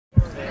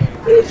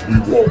as we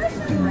walk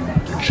through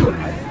the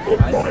journey of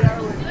life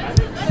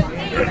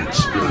and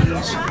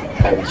experience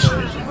house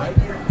music.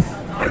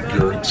 I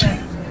guarantee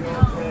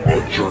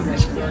our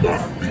journeys will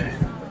not be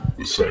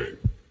the same.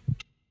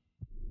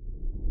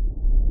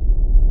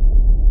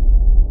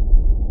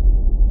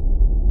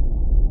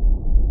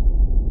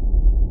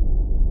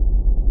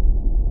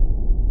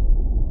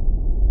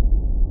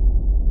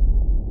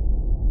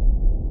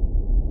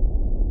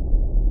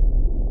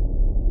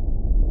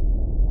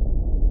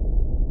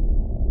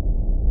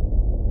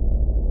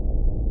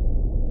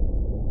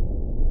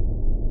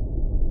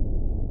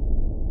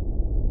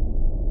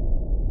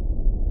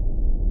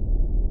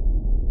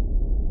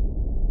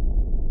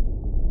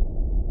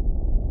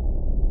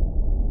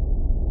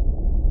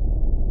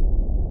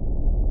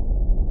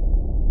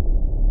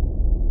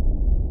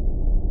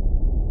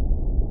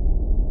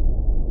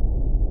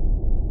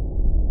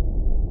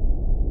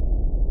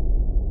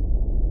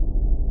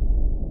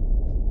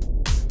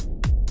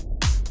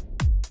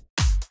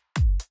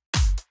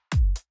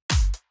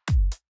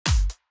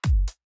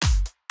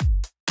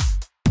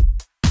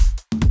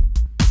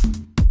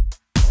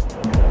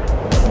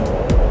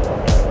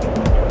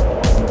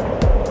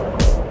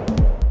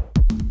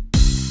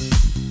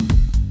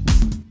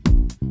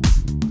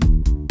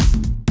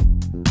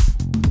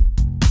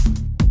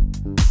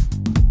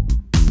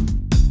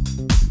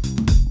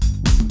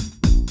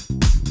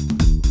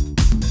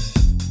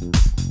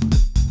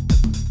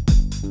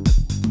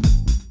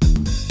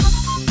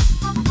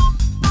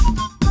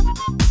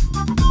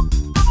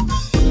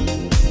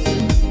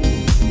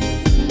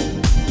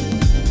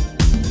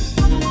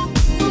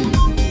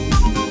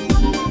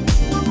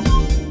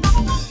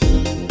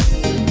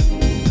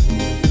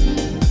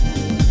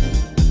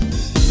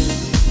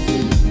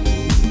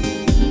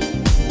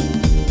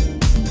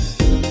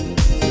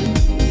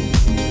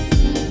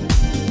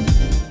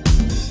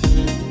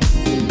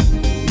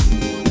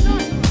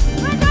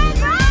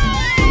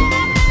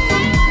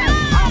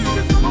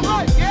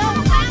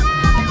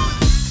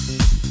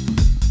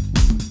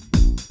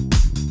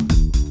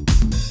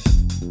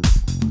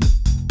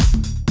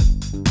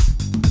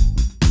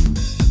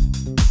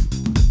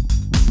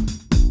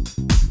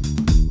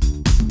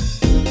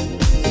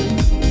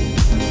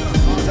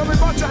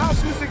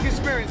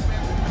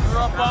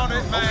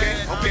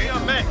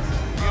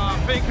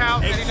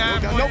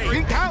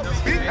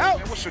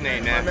 What's your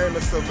name, man? My name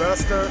is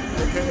Sylvester,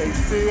 aka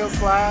Seal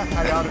Sly.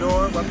 How y'all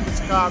doing? Welcome to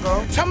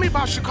Chicago. Tell me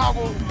about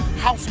Chicago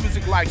house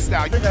music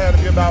lifestyle. I think I had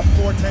to be about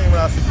 14 when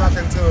I snuck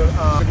into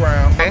the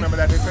ground. I remember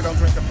that they said don't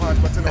drink the punch,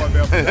 but you know what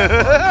they'll do.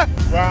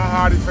 Ron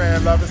Hardy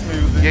fan, love his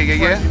music. Yeah.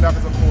 Frankie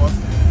Knuckles, of course.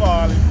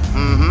 Farley.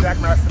 Jack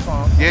Master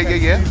Funk. Yeah.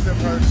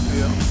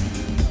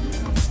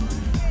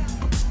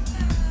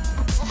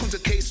 Welcome to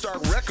K-Star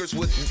Records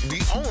with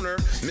the owner,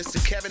 Mr.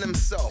 Kevin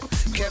himself.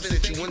 Kevin,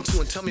 that you went to,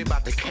 and tell me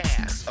about the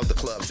cast of the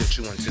clubs that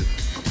you went to.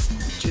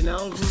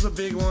 Janelle's was a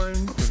big one.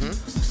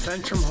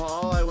 Centrum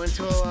Hall, I went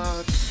to a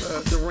lot.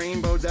 The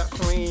Rainbow,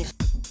 definitely.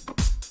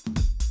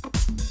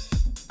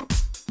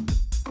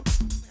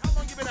 How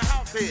long you been a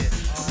house head?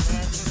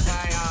 Since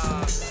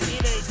my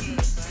teenage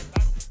years.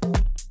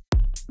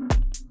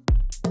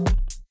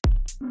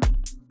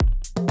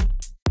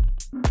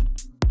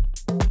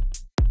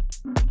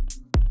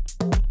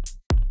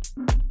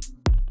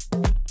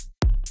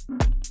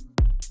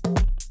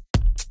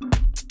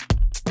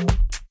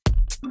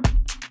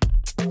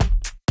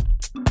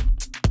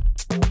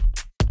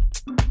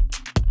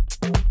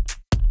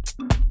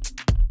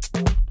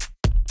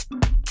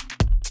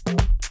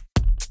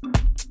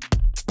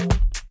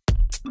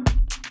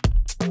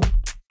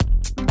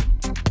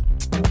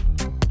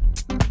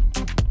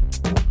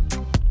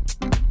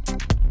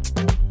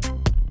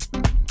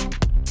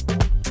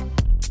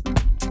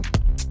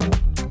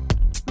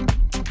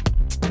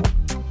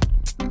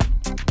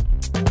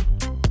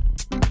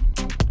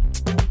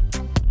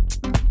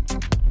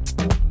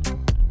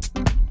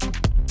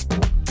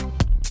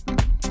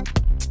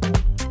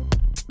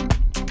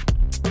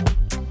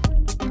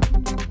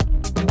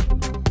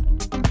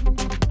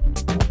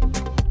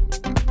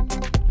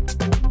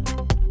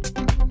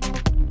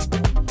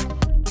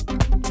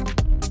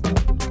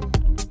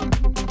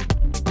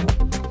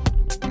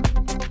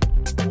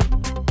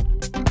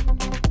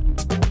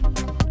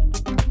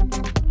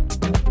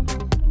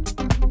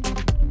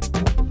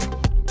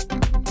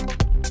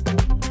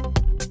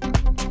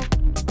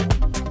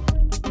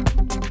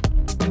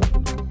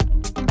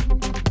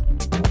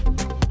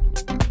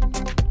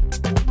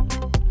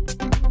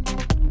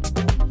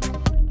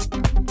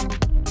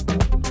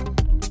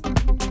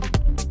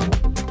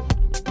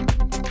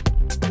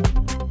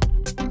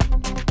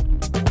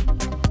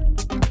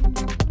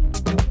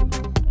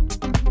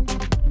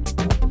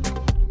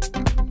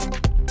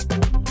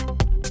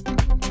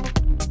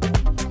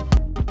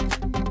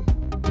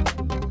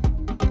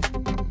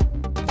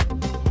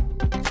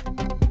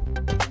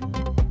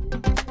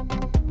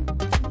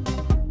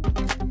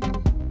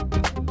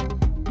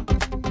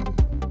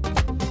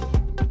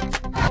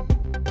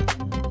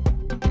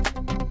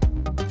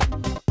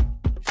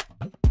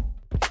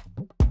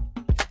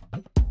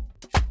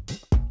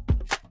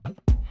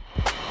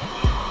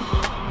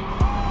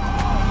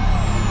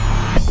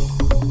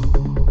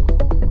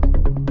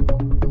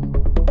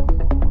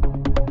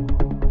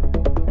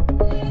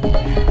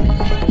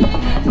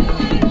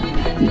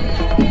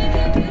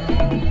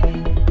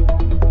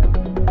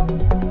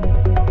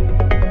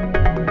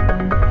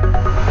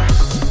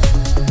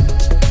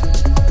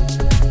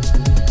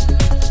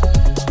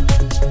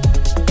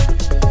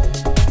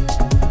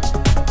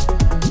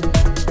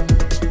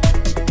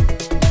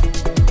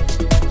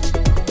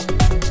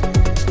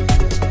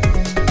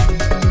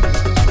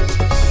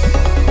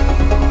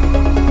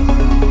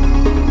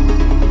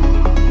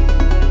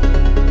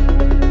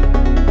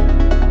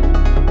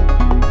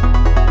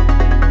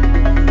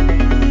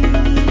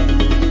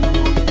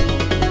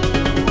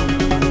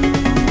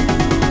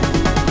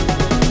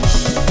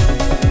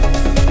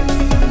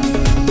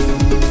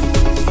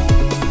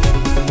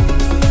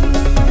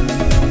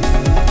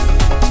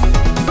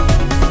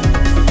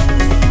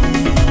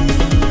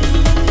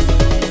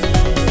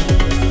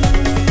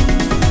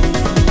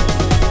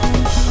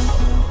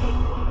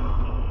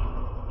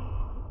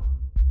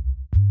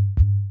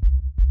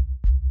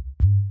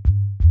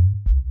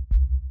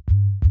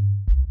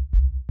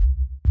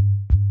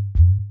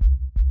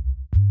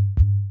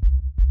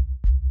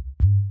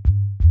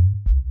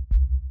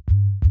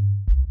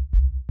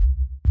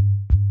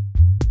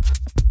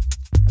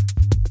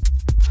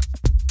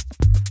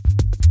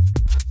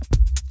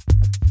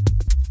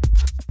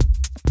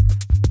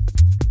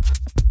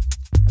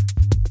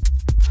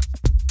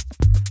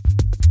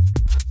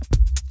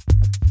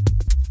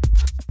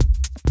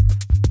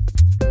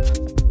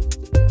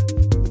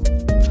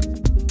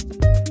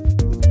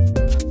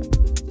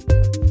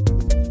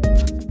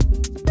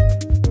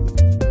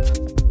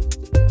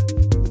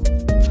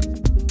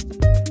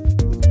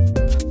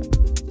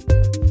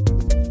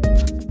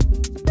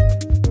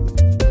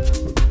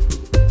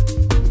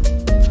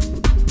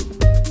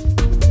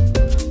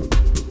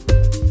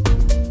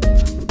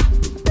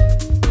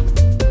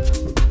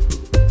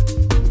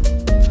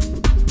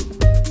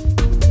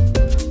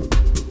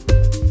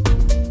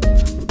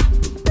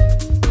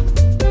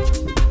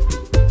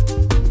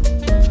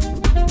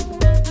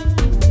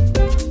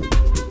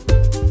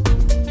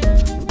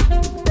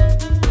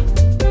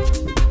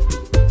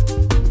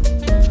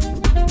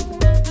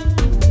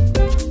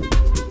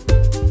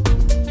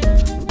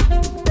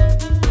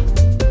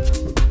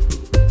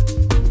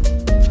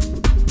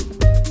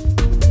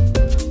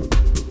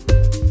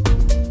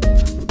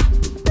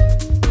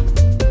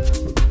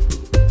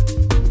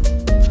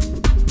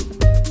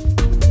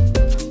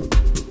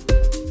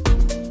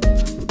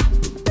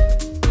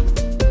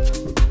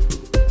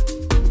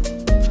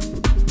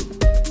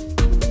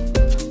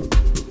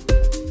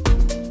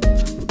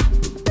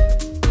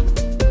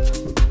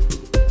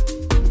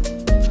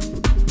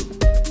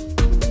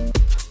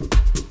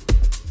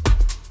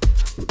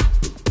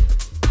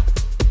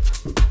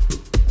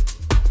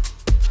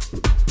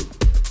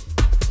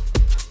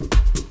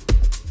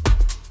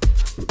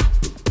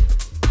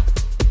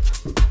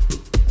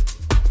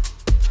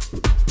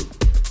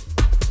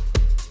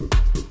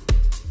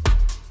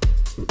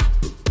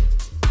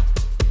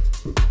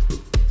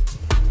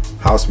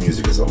 House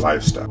music is a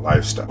lifestyle.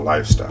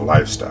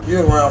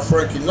 You're around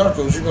Frankie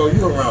Knuckles, you know,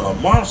 you're around a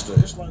monster.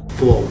 It's like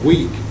for a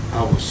week,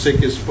 I was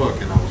sick as fuck,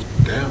 and I was,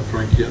 damn,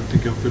 Frankie, I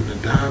think I'm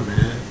finna die,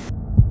 man.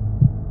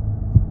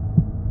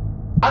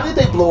 How did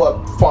they blow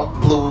up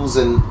funk blues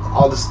and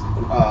all this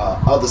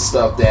other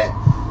stuff that,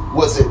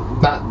 was it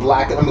not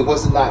black? I mean,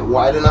 was it not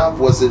white enough?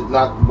 Was it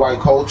not white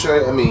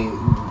culture? I mean,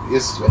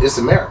 it's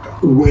America.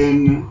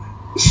 When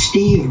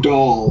Steve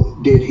Dahl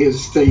did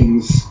his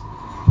things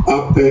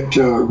up at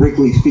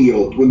Wrigley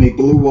Field, when they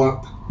blew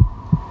up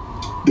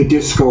the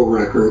disco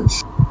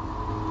records,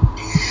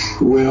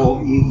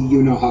 well,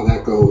 you know how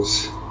that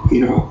goes.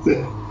 You know,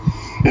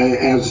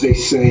 as they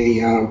say,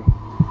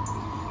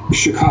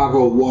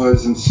 Chicago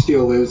was and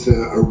still is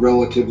a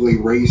relatively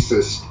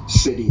racist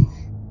city.